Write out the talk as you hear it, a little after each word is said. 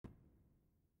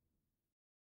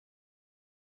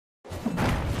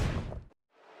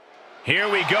Here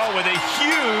we go with a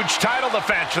huge title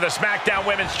defense for the Smackdown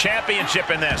Women's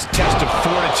Championship in this. Test of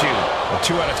fortitude. A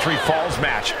 2 out of 3 falls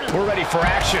match. We're ready for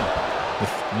action with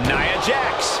Nia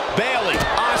Jax, Bayley,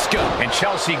 Asuka, and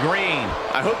Chelsea Green.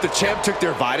 I hope the champ took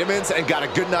their vitamins and got a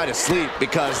good night of sleep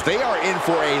because they are in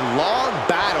for a long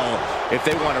battle if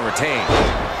they want to retain.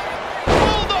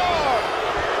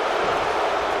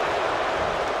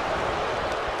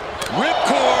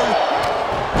 Ripcord.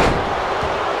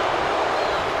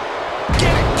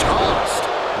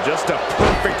 Just a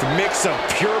perfect mix of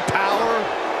pure power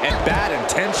and bad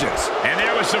intentions. And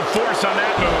there was some force on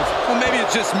that move. Well, maybe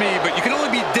it's just me, but you can only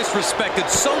be disrespected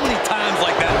so many times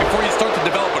like that before you start to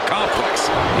develop a complex.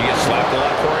 You get slapped a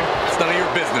lot, Corey? It's none of your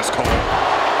business, Cole.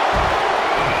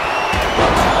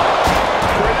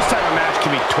 Corey, this type of match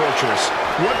can be torturous.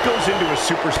 What goes into a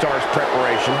superstar's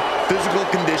preparation? Physical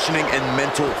conditioning and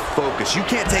mental focus. You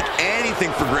can't take anything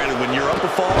for granted when you're up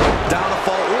a fall, down a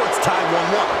fall, or it's tied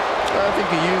 1-1. I think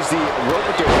you use the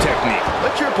rope-a-dope technique.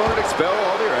 Let your opponent expel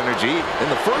all their energy in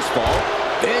the first fall,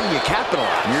 then you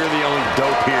capitalize. You're the only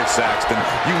dope here, Saxton.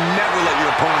 You never let your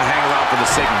opponent hang around for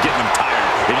the sake of getting them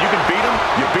tired. If you can beat them,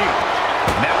 you beat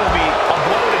them. That will be a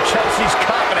blow to Chelsea's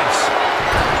confidence.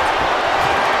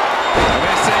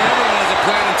 They say everyone has a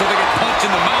plan until they get punched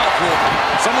in the mouth. Well,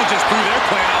 someone just threw their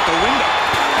plan out the window.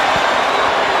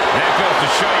 That goes to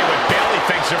show you what Bayley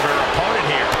thinks of her opponent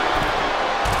here.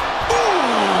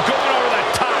 Going over the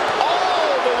top,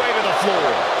 all the way to the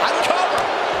floor. Cover.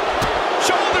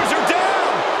 Shoulders are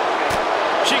down.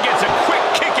 She gets a quick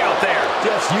kick out there.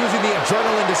 Just using the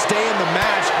adrenaline to stay in the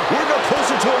match. We're no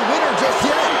closer to a winner just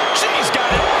yet. She's got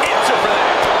an answer for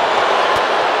that.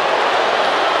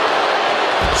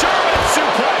 German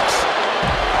suplex.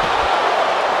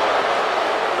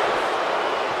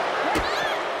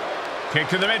 Kick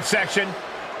to the midsection.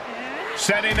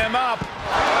 Setting them up.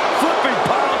 Flipping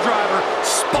pile driver,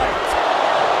 spiked.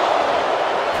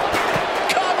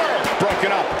 Cover!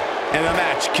 Broken up, and the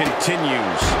match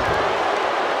continues.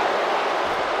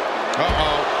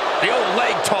 Uh-oh. The old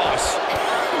leg toss.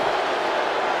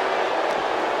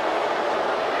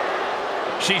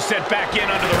 She's set back in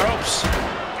under the ropes.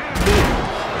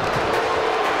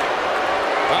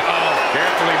 Uh-oh.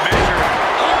 Carefully measured.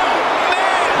 Oh,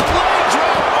 man! Leg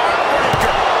drop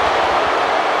armbreaker.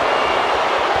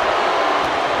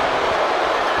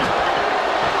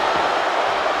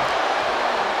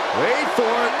 Wait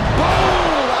for it.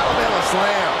 Boom! Alabama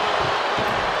slam.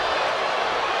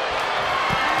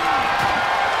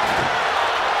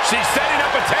 She's setting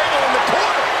up a table in the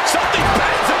corner. Something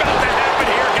bad's about to happen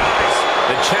here, guys.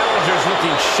 The challenger's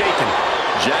looking shaken.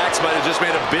 Jax might have just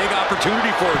made a big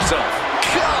opportunity for herself.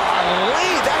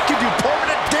 Golly, that could do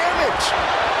permanent damage.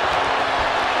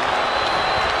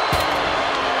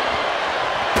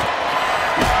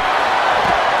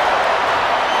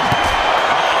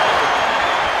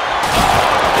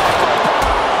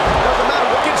 Doesn't matter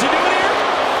what can she do here.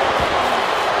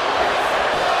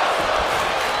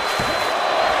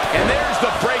 And there's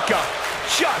the breakup,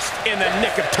 just in the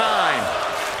nick of time.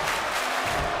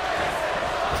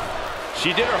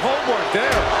 She did her homework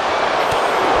there.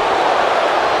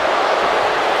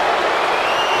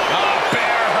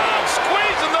 Bear hug,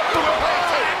 squeezing the blue.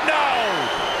 No.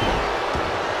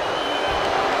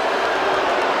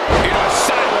 Into a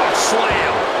sidewalk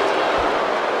slam.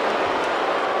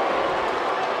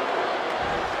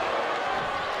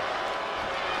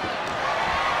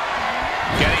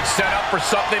 Getting set up for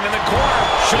something in the corner.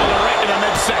 Shoulder right in the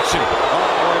midsection. Oh,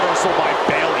 reversal by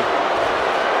Bayley.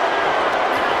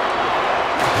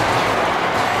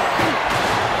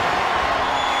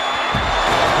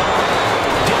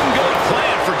 Didn't go to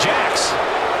plan for Jax.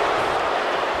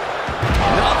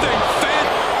 Nothing fan.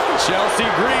 Chelsea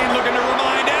Green looking to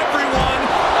remind everyone,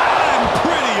 I'm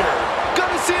prettier.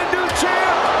 Gonna see a new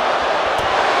champ.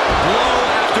 Blow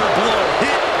after blow,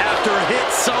 hit after hit.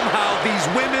 Somehow these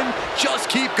women just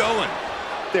keep going.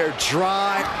 They're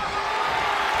dry.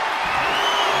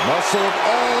 Muscled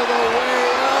all the way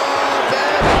up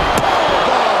and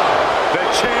powerbomb. The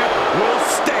champ will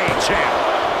stay champ.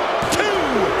 2,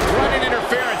 running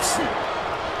interference.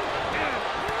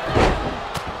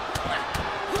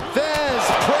 Vez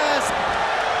press.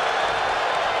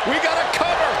 We got a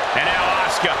cover. And now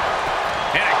Asuka.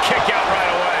 And a kick out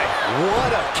right away.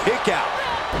 What a kick out.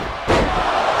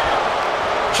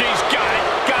 She's got it.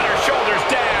 Got her shoulders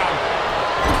down.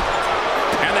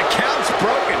 And the count's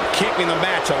broken, keeping the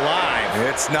match alive.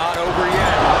 It's not over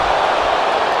yet.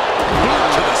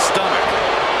 Boot to the stomach.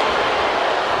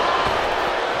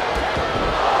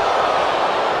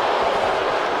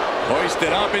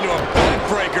 Hoisted up into a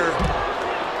backbreaker.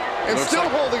 And still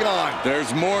holding on.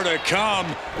 There's more to come.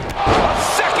 A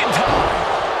second time.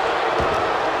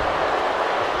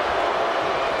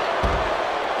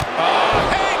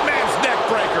 Hangman's neck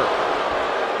breaker.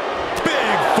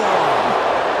 Big forearm.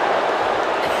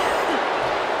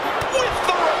 With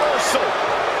the reversal.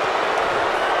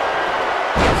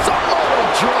 Samoa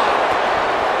drop.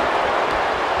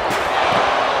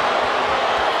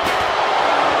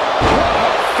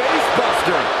 Face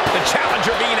buster. The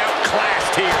challenger being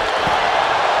outclassed here.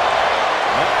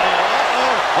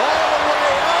 All the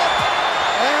way up.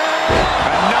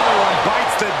 And Another one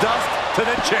bites the dust to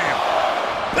the champ.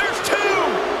 There's two.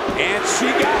 And she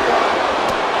got one.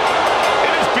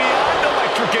 It is beyond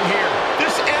electric in here.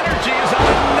 This energy is on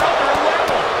another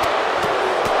level.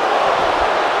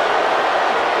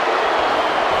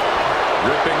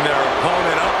 Ripping their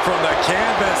opponent up from the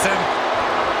canvas and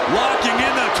locking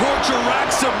in the torture rack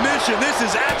submission. This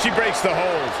is She breaks the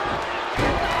hold.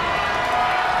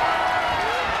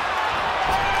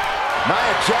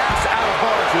 Nia Jax out of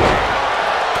harm's way.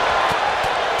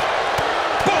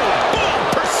 Boom, boom,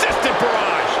 persistent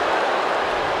barrage.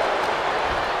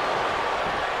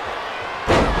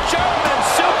 German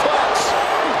suplex.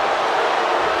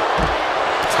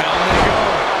 time to go.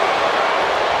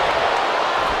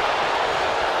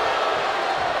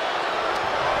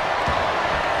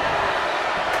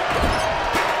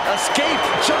 Escape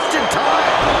just in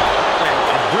time.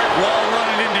 A brick wall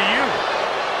running into you.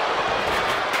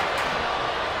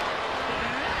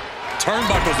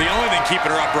 Turnbuckle's the only thing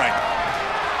keeping her upright.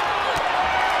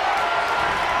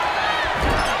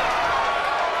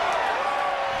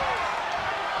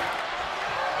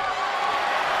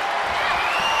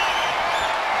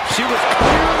 She was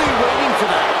clearly waiting for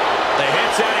that. The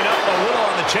hit's adding up a little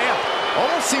on the champ.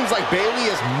 Almost seems like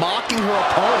Bayley is mocking her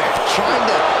opponent, trying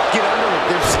to get under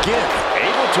their skin.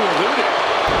 Able to elude it.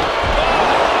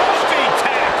 Oh, feet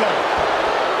tackle.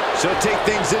 She'll take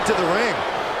things into the ring.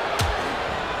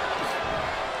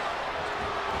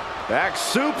 Back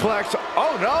suplex.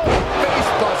 Oh no,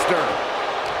 face buster.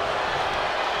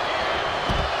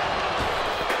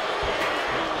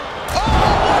 Oh,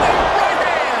 what a right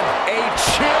hand! A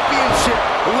championship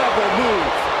level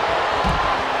move.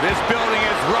 This building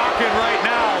is rocking right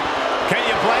now. Can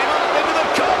you blame him? Into the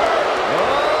cover.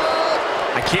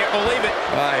 Oh. I can't believe it.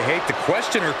 I hate to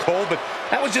question her, Cole, but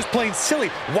that was just plain silly.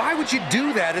 Why would you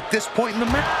do that at this point in the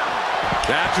match?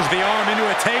 Captures the arm into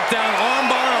a takedown,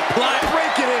 armbar applied.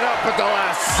 Breaking it up at the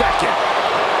last second.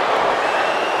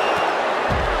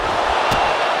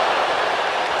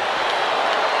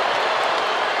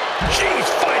 She's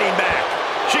fighting back.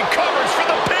 She covers for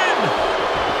the pin.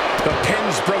 The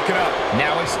pin's broken up.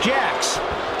 Now it's Jax.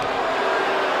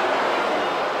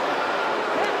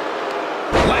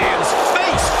 Lands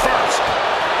face first.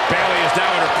 Bayley is now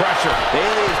under pressure.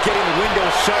 Bayley is getting the window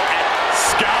shut at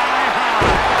Sky high.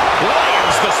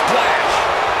 Lands the splash.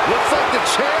 looks like the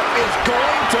champ is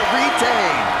going to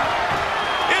retain.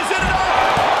 Is it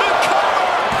enough? The cover.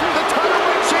 The title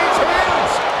will change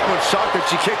hands. I'm shocked that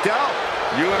she kicked out.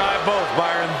 You and I both,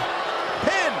 Byron.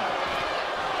 Pin.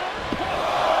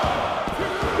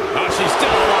 Oh, she's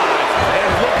still alive.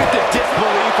 And look at the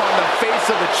disbelief on the face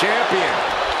of the champion.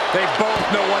 They both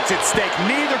know what's at stake.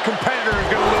 Neither competitor is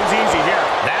going to lose easy here.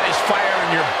 That is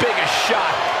firing your biggest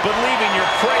shot, but leaving your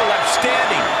prey left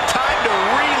standing. Time to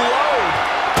reload.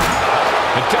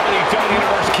 The WWE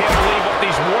Universe can't believe what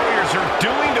these warriors are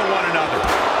doing to one another.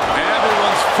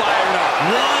 Everyone's fired up.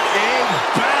 What a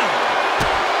battle.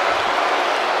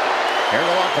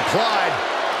 Airlock applied.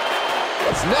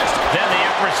 What's next? Then the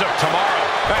Empress of Tomorrow.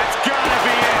 That's got to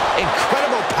be it.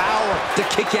 Incredible power to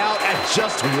kick out at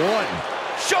just one.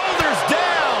 Shoulders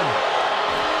down.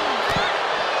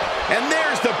 And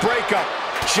there's the breakup.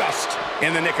 Just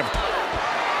in the nick of...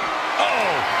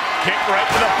 Oh, kick right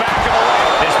to the back of the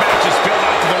leg. This match is spilled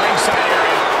out to the ringside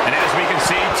area. And as we can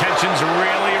see, tension's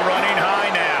really running high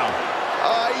now.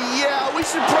 Yeah, we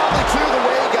should probably clear the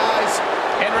way, guys.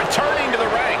 And returning to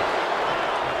the ring.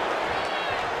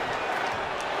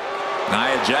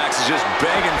 Nia Jax is just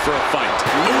begging for a fight.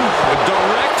 Ooh, a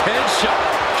direct headshot.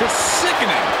 Just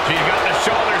sickening. She's got the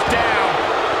shoulders down.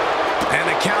 And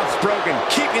the count's broken,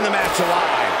 keeping the match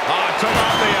alive. Turn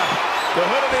off the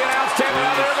hood of the announce table.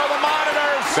 Now there go the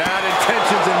monitors. Bad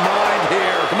intentions in mind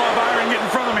here. Come on, Byron, get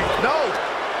in front of me. No.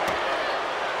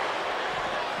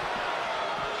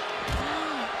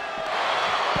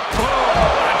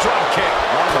 A drop kick.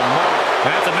 On the mark.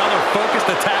 That's another focused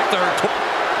attack to her.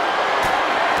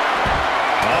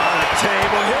 On the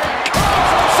table here.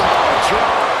 Solid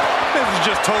drop. This is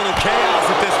just total chaos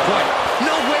at this point.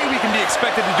 No way we can be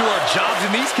expected to do our jobs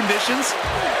in these conditions.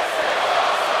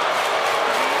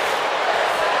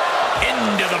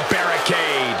 Into the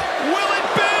barricade. Will it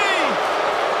be?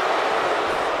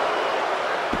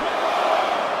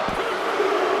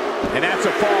 And that's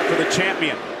a fall for the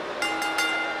champion.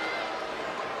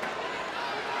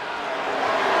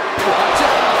 Watch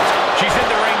out. She's in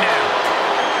the ring now.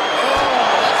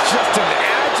 Oh, that's just an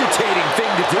agitating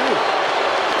thing to do.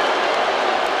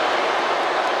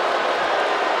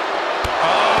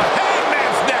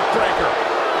 Hangman's neck breaker.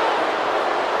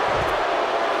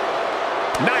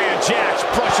 Nia Jax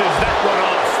brushes that one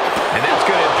off. And that's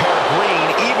going to impair Green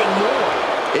even more.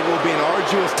 It will be an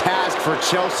arduous task for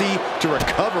Chelsea to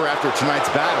recover after tonight's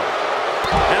battle.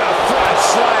 And a front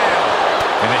slam.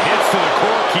 And the hits to the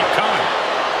core keep coming.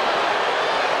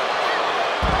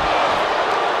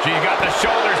 She's got the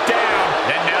shoulders down.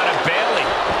 Then down to Bayley.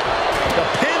 The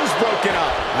pin's broken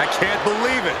up. I can't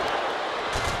believe it.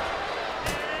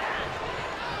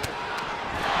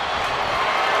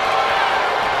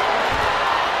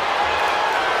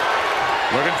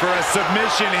 Looking for a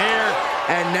submission here.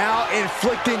 And now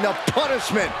inflicting the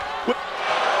punishment.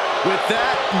 With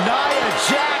that, Nia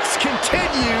Jax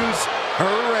continues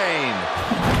her reign.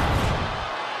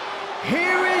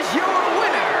 Here is your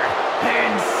winner,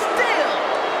 and still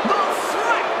the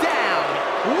Smackdown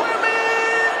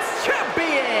Women's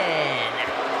Champion,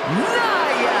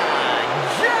 Nia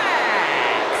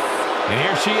Jax. And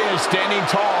here she is, standing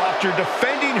tall after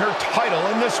defending her title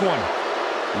in this one.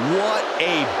 What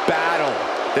a battle.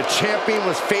 The champion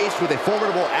was faced with a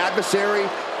formidable adversary,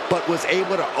 but was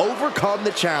able to overcome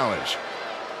the challenge.